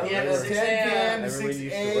 baby. 10 p.m. to 6 a.m. 6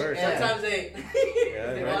 a.m. Sometimes 8.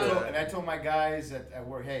 And I told my guys at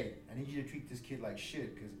work, hey, I need you to treat this kid like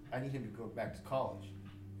shit because I need him to go back to college.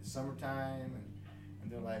 It's summertime,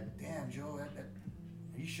 and they're like, damn, Joe, are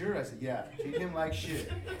you sure? I said, yeah, treat him like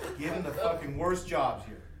shit. Give him the fucking worst jobs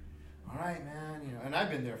here. All right, man. You know, and I've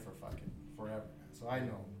been there for fucking forever, man. So I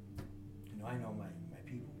know, I know my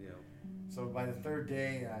people. Yeah. So by the third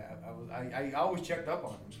day, I always checked up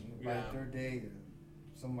on him. By the third day,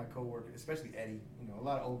 some of my coworkers, especially Eddie, you know, a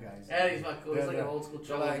lot of old guys. Eddie's not cool. He's like an old school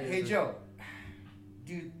trouble. They're like, hey, Joe,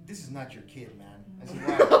 dude, this is not your kid, man. I said,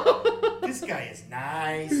 why? This guy is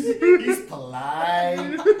nice. He's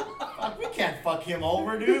polite. We can't fuck him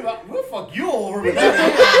over, dude. We'll fuck you over with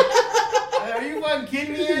that. Are you fucking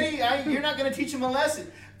kidding me, Eddie? You're not going to teach him a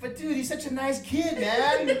lesson. But, dude, he's such a nice kid,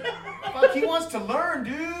 man. Fuck, he wants to learn,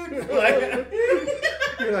 dude.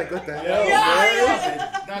 You're like, what the hell?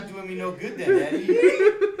 Yeah. Not doing me no good then, Eddie.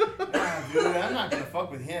 Nah, dude, I'm not going to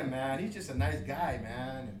fuck with him, man. He's just a nice guy,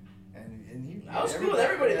 man. I was cool with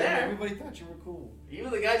everybody there. Everybody thought you were cool. Even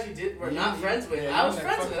the guys you were not friends with. I was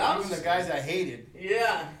friends with. Even the guys I hated.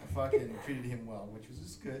 Yeah. I fucking treated him well, which was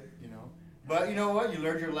just good, you know. But you know what? You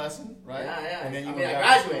learned your lesson, right? Yeah. And then you I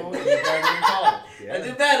graduated. And you graduated college. I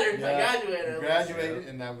did better. Yeah. I graduated. You graduated,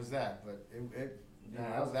 and that was that. But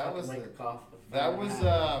that was wake a cough. That was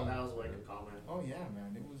wake a call, man. Oh yeah,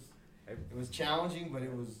 man. It was challenging, but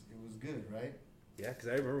it was good, right? Yeah, because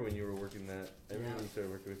I remember when you were working that. I remember when you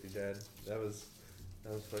started working with your dad. That was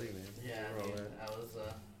funny, man. Yeah, I was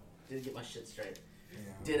did get my shit straight.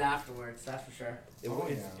 Yeah. Did afterwards, that's for sure.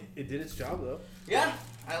 It did its job though. Yeah,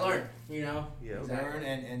 I learned. You know. Yeah. Learn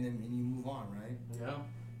and then you move on, right? Yeah.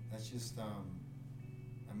 That's just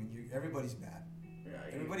I mean, everybody's bad.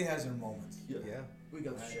 Yeah. Everybody has their moments. Yeah. We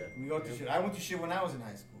go through shit. We go through shit. I went through shit when I was in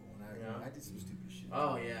high school. I did some stupid shit.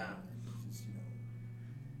 Oh yeah. Just, you know,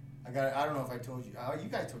 I don't know if I told you. You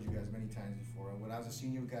guys told you guys many times before. When I was a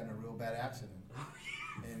senior, we got in a real bad accident.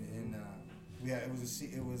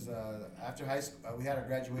 It was after high school. We had our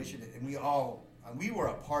graduation, and we were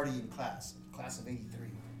a partying class of '83.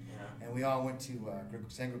 Yeah. And we all went to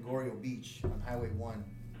San Gregorio Beach on Highway 1.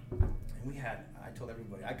 And I told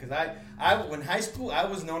everybody, when high school, I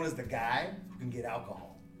was known as the guy who can get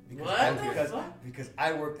alcohol. Because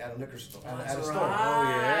I worked at a liquor store. At a store. Oh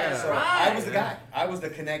yeah. So I was the guy. I was the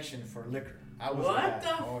connection for liquor. I was what the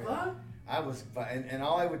guy. the fuck? Yeah. I was, and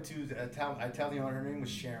all I would do is I tell the owner, her name was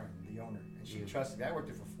Sharon, the owner, and she trusted me. I worked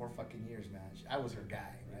there for 4 fucking years, man. I was her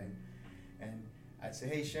guy, right? And I'd say,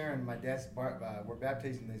 hey Sharon, my dad's we're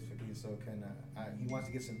baptizing this fucking, so he wants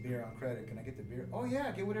to get some beer on credit. Can I get the beer? Oh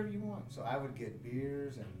yeah, get whatever you want. So I would get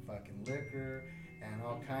beers and fucking liquor and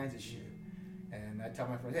all kinds of shit. And I tell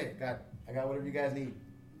my friends, hey, I got whatever you guys need.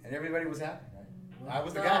 And everybody was happy, right? I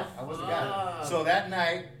was the guy. So that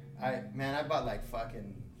night, I bought like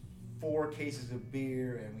fucking 4 cases of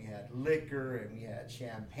beer, and we had liquor, and we had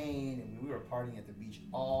champagne, and we were partying at the beach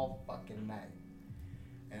all fucking night.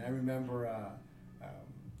 And I remember,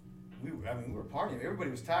 we were partying. Everybody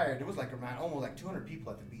was tired. There was like around almost like 200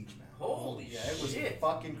 people at the beach, man. Holy shit. Yeah, it was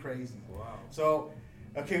fucking crazy. Wow. So,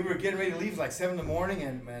 okay, we were getting ready to leave. It was like 7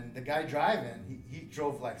 a.m, and the guy driving, he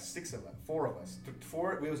drove like 4 of us.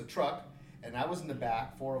 It was a truck, and I was in the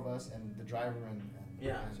back, 4 of us, and the driver and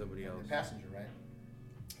somebody else, the passenger, right?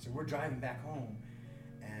 So we're driving back home,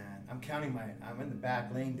 and I'm in the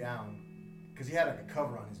back laying down, because he had like a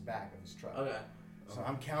cover on his back of his truck. Okay. So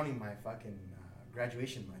I'm counting my fucking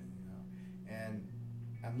graduation money, you know, and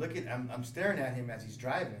I'm staring at him as he's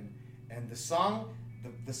driving, and the song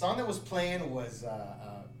that was playing was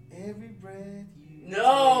Every Breath You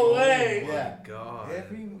No way! Yeah. Oh my God.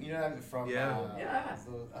 From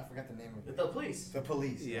I forgot the name of it. The Police. The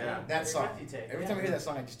Police. Yeah. That song. Every time I hear that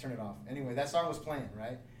song, I just turn it off. Anyway, that song was playing,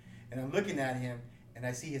 right? And I'm looking at him, and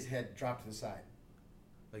I see his head drop to the side.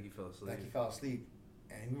 Like he fell asleep.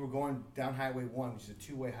 And we were going down Highway 1, which is a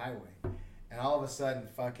 2-way highway. And all of a sudden,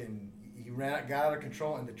 fucking, he got out of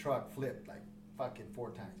control, and the truck flipped like fucking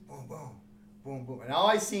 4 times. Boom, boom, boom, boom. And all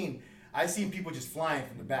I seen I seen people just flying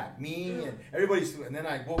from the back. Me and everybody's. And then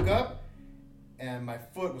I woke up, and my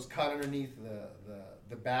foot was caught underneath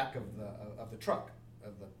the back of the truck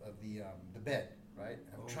of the bed. Right.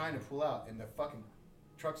 I'm trying to pull out, and the fucking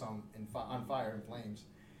truck's on fire in flames,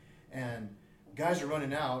 and guys are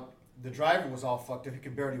running out. The driver was all fucked up. He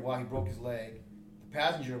could barely walk. He broke his leg. The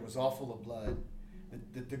passenger was all full of blood.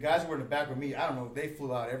 The guys who were in the back with me, I don't know, they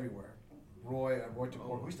flew out everywhere. Roy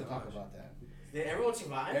Topor, we used to talk about that. Did everyone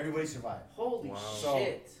survive? Everybody survived. Holy So,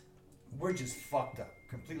 shit. we're just fucked up,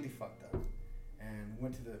 completely fucked up. And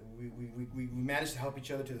went to we managed to help each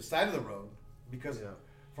other to the side of the road because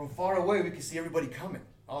from far away we could see everybody coming.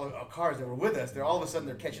 All the cars that were with us, they're all of a sudden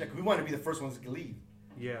they're catching up. We wanted to be the first ones to leave.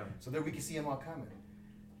 Yeah. So there we could see them all coming.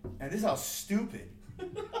 And this is how stupid,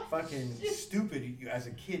 fucking stupid as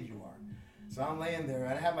a kid you are. So I'm laying there,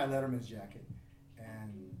 and I have my Letterman's jacket,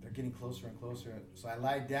 and they're getting closer and closer. So I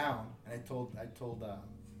lied down, and I told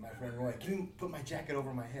my friend Roy, can you put my jacket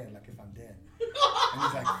over my head, like if I'm dead? And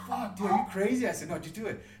he's like, fuck, dude, are you crazy? I said, no, just do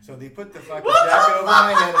it. So they put the fucking jacket over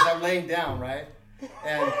my head as I'm laying down, right?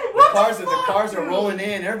 And the cars are rolling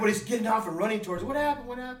in. Everybody's getting off and running towards. What happened?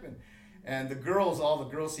 What happened? And all the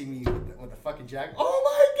girls see me with the fucking jacket. Oh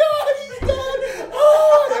my God, he's dead!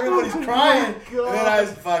 Oh, everybody's crying. Oh and then I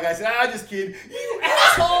said, just kidding. You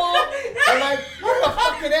asshole! I'm like, you're a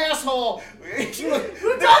fucking asshole.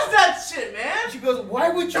 Who does that shit, man? She goes, why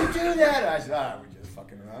would you do that? I said, we're just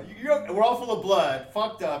fucking around. We're all full of blood,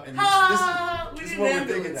 fucked up, and this is what we're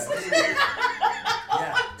thinking of.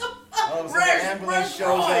 Yeah. All of a sudden, the ambulance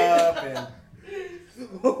shows up, and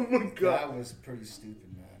Oh my God. that was pretty stupid.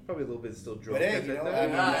 Probably a little bit still drunk. But hey,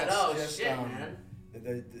 that's just, shit, man.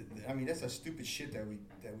 I mean, that's a stupid shit that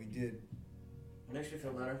we did. Makes me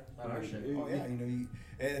feel better about our shit. Oh yeah, and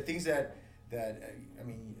the things that I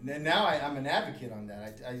mean, now I'm an advocate on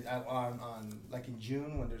that. I on like in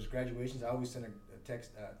June when there's graduations, I always send a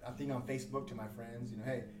text, a thing on Facebook to my friends.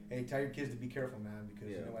 Hey, tell your kids to be careful, man, because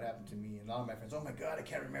you know what happened to me. And a lot of my friends, oh my God, I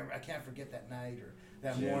can't forget that night or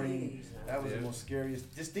that morning. That was the most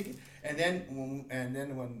scariest. Just thinking. And then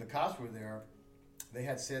when the cops were there, they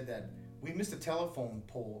had said that we missed a telephone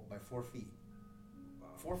pole by 4 feet.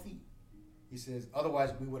 4 feet. He says,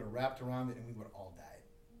 otherwise we would have wrapped around it and we would have all died.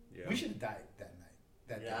 Yeah. We should have died that night.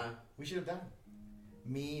 That day. We should have died.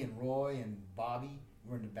 Me and Roy and Bobby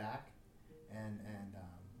were in the back, and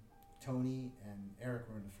Tony and Eric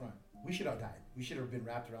were in the front. We should have died. We should have been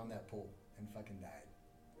wrapped around that pole and fucking died.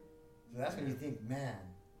 So that's when you think, man,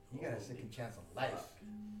 you got a second chance of life,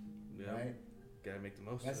 right? Gotta make the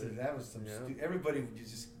most of it. That was some everybody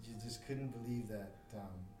just couldn't believe that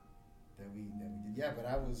we did. Yeah, but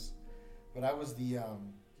I was the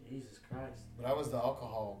Jesus Christ. But I was the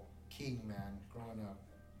alcohol king, man, growing up,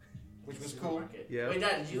 which was cool. Yeah. Wait,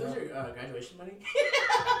 Dad, did you lose your graduation money?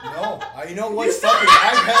 No, you know what's fucking?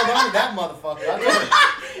 I held on to that motherfucker.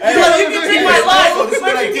 I told you can take my life, this is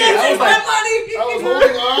what I did. I was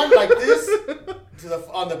holding on like this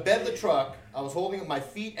on the bed of the truck. I was holding my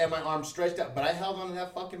feet and my arms stretched out, but I held on to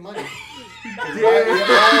that fucking money. Fucking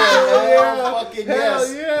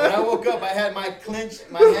yes. Yeah. When I woke up, I had my hands clenched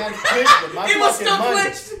with my fucking money.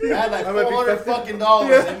 Clenched. I had like $400 fucking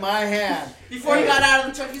dollars in my hand. Before he got out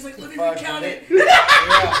of the truck, he's like, "Let me recount it."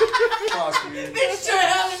 Yeah. Fuck you. They sure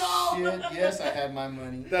have it all. Shit. Yes, I had my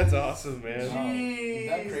money. That's awesome, man. Is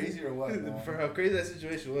that crazy or what? Man? For how crazy that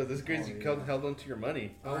situation was, that's crazy. You held on to your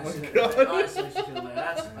money. Oh my God. Honestly,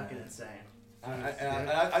 that's fucking insane.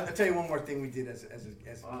 I'll tell you one more thing we did as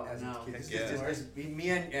kids. Me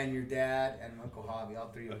and your dad and Uncle Hobby, all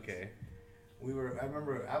three of us. Okay. I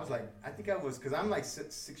remember, because I'm like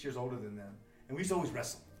 6 years older than them, and we used to always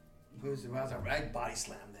wrestle. I'd body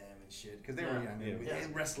slam them and shit, because they were young. Yeah.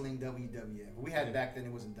 Wrestling WWF. We had back then,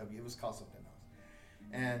 it wasn't W, it was called something else.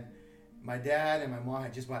 And my dad and my mom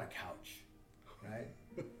had just bought a couch, right?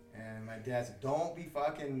 And my dad said, don't be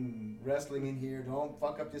fucking wrestling in here. Don't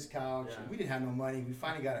fuck up this couch. Yeah. We didn't have no money. We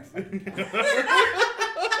finally got a fucking couch.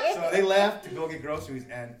 So they left to go get groceries,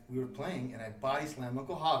 and we were playing, and I body slammed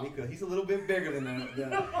Uncle Hobby, because he's a little bit bigger than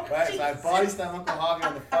right? So I body slammed Uncle Hobby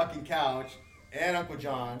on the fucking couch, and Uncle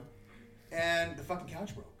John, and the fucking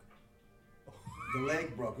couch broke. The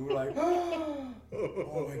leg broke. We were like,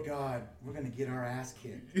 oh my God, we're going to get our ass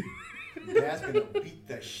kicked. Dad's gonna beat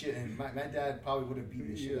the shit, and my dad probably would have beat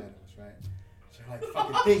the shit out of us, right? So we're like,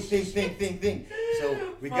 fucking think.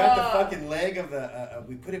 So we got the fucking leg of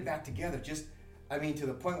we put it back together, to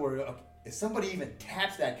the point where if somebody even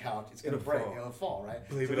taps that couch, it's gonna break, it'll fall, right?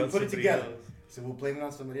 So we put it together. Else. So we'll blame it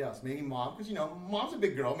on somebody else. Maybe mom, because mom's a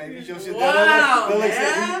big girl. Maybe she'll sit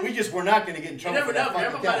there. We just were not gonna get in trouble for that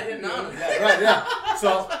fucking couch. Yeah,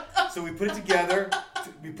 right. So we put it together.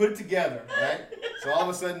 we put it together, right? So all of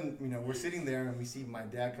a sudden, we're sitting there and we see my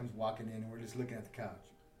dad comes walking in and we're just looking at the couch.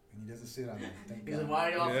 And he doesn't sit on it. Thank He's God. like, why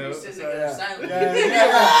are y'all three sitting So, together silently?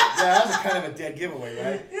 That was kind of a dead giveaway,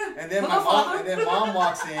 right? Yeah. And then mom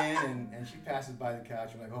walks in and she passes by the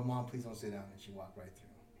couch. We're like, oh, Mom, please don't sit down. And she walked right through.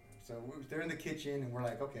 So they're in the kitchen and we're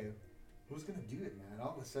like, okay, who's going to do it, man?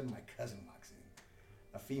 All of a sudden, my cousin walks in.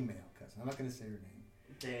 A female cousin. I'm not going to say her name.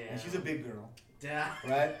 Damn. And she's a big girl. Damn.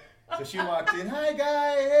 Right? So she walks in, hi,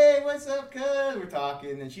 guy. Hey, what's up, cuz? We're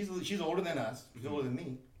talking. And she's older than us. She's older than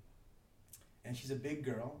me. And she's a big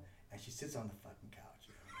girl. And she sits on the fucking couch.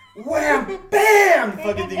 Wham! Bam! The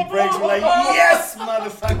fucking thing breaks. We're like, yes,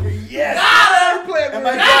 motherfucker, yes! And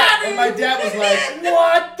my dad was like,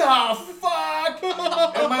 what the fuck?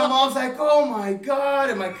 And my mom's like, oh my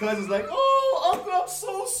God. And my cousin's like, oh, Uncle, I'm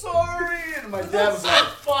so sorry. And my dad was like,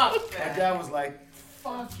 fuck. My dad was like,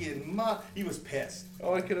 fucking he was pissed.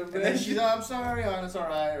 Oh, I could have And been. then she's like, I'm sorry, hon, it's all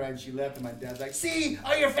right. Right? And she left, and my dad's like, see,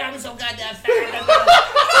 oh, your family's so goddamn fat.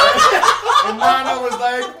 And Nana was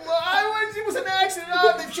like, it was an accident.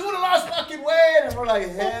 She would have lost fucking weight. And we're like,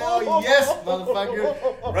 hell yes,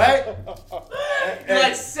 motherfucker. Right? You're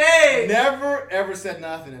like, say. Never, ever said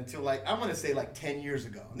nothing until, I'm going to say 10 years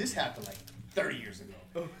ago. And this happened 30 years ago.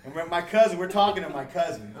 And we're talking to my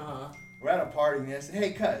cousin. We're at a party, and I said,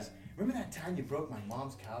 hey, cuz, remember that time you broke my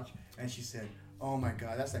mom's couch? And she said, oh my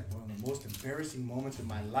God, that's one of the most embarrassing moments of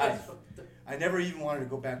my life. I never even wanted to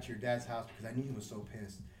go back to your dad's house because I knew he was so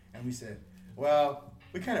pissed. And we said, well,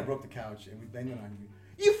 we kind of broke the couch and we blamed it on you.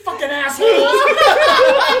 You fucking assholes!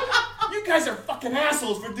 You guys are fucking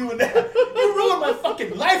assholes for doing that. You ruined my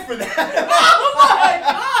fucking life for that. Oh my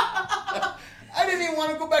God! I didn't even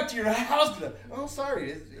want to go back to your house. Oh,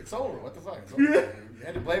 sorry, it's over. What the fuck? It's over. You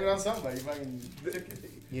had to blame it on somebody. You fucking took it.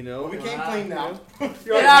 Well, we can't clean now.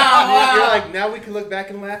 You're like, now we can look back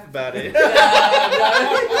and laugh about it.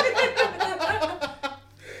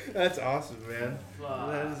 That's awesome, man.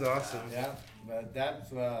 That is awesome. Yeah, but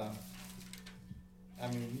that's,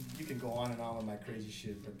 you can go on and on with my crazy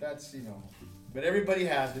shit, but that's, but everybody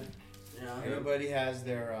has it. Yeah. Everybody has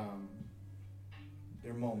their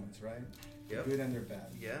moments, right? Yep. Good and their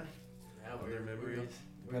bad. Yeah. Their memories.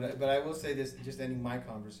 But I will say this, just ending my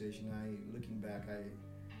conversation, looking back,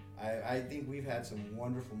 I think we've had some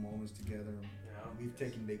wonderful moments together. We've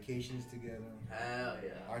taken vacations together. Hell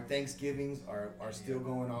yeah. Our Thanksgivings are still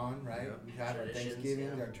going on, right? Yeah. We've had our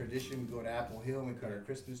Thanksgivings, our tradition. We go to Apple Hill and we cut our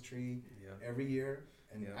Christmas tree every year.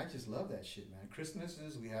 And I just love that shit, man.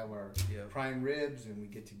 Christmases, we have our prime ribs and we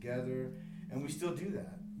get together. And we still do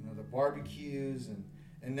that. The barbecues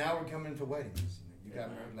and now we're coming to weddings. You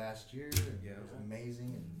got married last year. And it was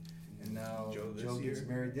amazing. And now Joe gets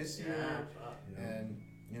married this year. And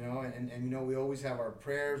we always have our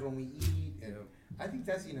prayers when we eat. And I think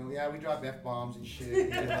that's, we drop F-bombs and shit. We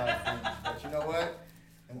do a lot of things. But you know what?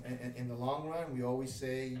 And in the long run, we always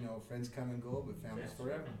say, friends come and go, but families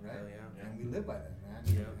forever, right? And we live by that, man.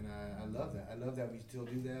 And I love that. I love that we still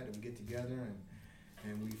do that and we get together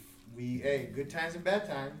and hey, good times and bad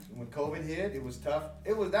times. When COVID hit, it was tough.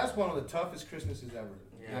 That's one of the toughest Christmases ever.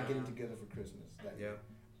 Not getting together for Christmas. Because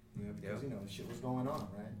shit was going on,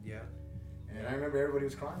 right? Yeah. And I remember everybody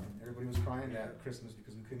was crying. Everybody was crying that Christmas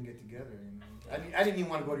because we couldn't get together. I didn't even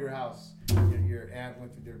want to go to your house. Your aunt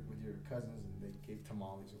went with your cousins and they gave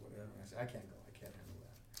tamales or whatever. I said, I can't go. I can't handle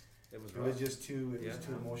that. It was just too. It was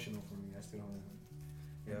too emotional for me. I still don't.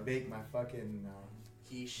 Bake my fucking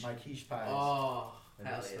quiche. My quiche pies. Oh, I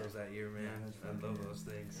missed those that year, man. I love those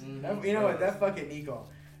things. Mm-hmm. You know what? That fucking Nico.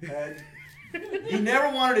 He never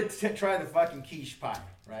wanted to try the fucking quiche pie,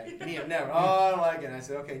 right? Never. Oh, I don't like it. And I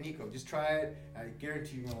said, okay, Nico, just try it. I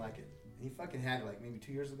guarantee you're gonna like it. And he fucking had it maybe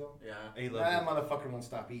 2 years ago. Yeah. That motherfucker won't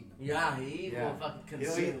stop eating them. Yeah, he will fucking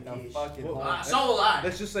consume the quiche. fucking So will I.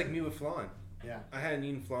 That's just like me with flan. Yeah. I hadn't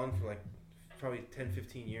eaten flan for probably 10,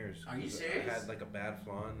 15 years. Are you serious? I had a bad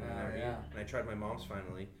flan and I tried my mom's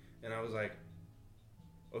finally, and I was like,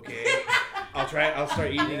 okay, I'll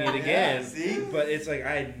start eating it again. See? But it's I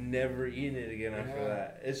had never eaten it again after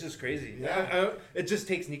that. It's just crazy. It just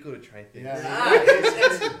takes Nico to try things.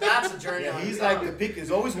 That's a journey. Yeah, he's like the pick.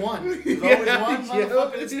 There's always one. There's always one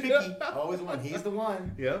motherfucker that's picky. Always one. He's the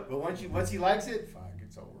one. Yeah. But once he likes it, fuck,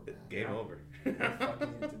 it's over. Man. Game over.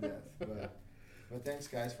 Fucking it to death. But thanks,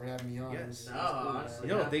 guys, for having me on. Yes. Honestly,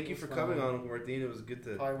 thank you for coming on, Martin. It was good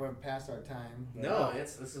to. Probably went past our time.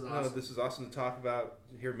 This is awesome. No, this is awesome to talk about,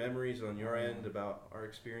 hear memories on your end about our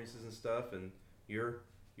experiences and stuff, and your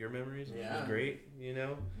memories. Yeah. It was great.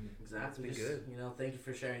 Exactly. It's been good. Thank you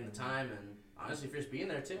for sharing the time and honestly for just being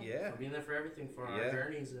there too. Yeah. For being there for everything, for our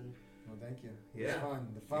journeys and Well, thank you. Yeah. It's fun.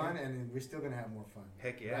 The fun, and we're still gonna have more fun.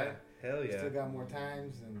 Heck yeah. Right? Hell We yeah. still got more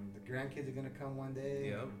times, and the grandkids are gonna come one day.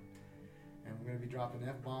 Yep. And we're gonna be dropping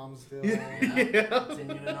F-bombs still. Yeah.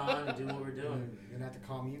 Continuing on and doing what we're doing. You're gonna have to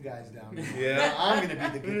calm you guys down. Yeah. I'm gonna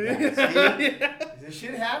be the good guy. See? Yeah. This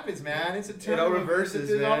shit happens, man. It's a turn. all reverses,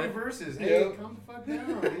 It all man. reverses. Hey, Yep. calm the fuck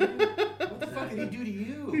down, dude. What the fuck did he do to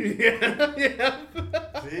you? Yeah. Yeah.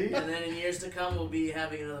 See? And then in years to come, we'll be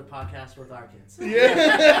having another podcast with our kids.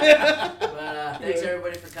 Yeah. But thanks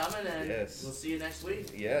everybody for coming, and Yes. we'll see you next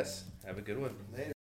week. Yes. Have a good one. Later.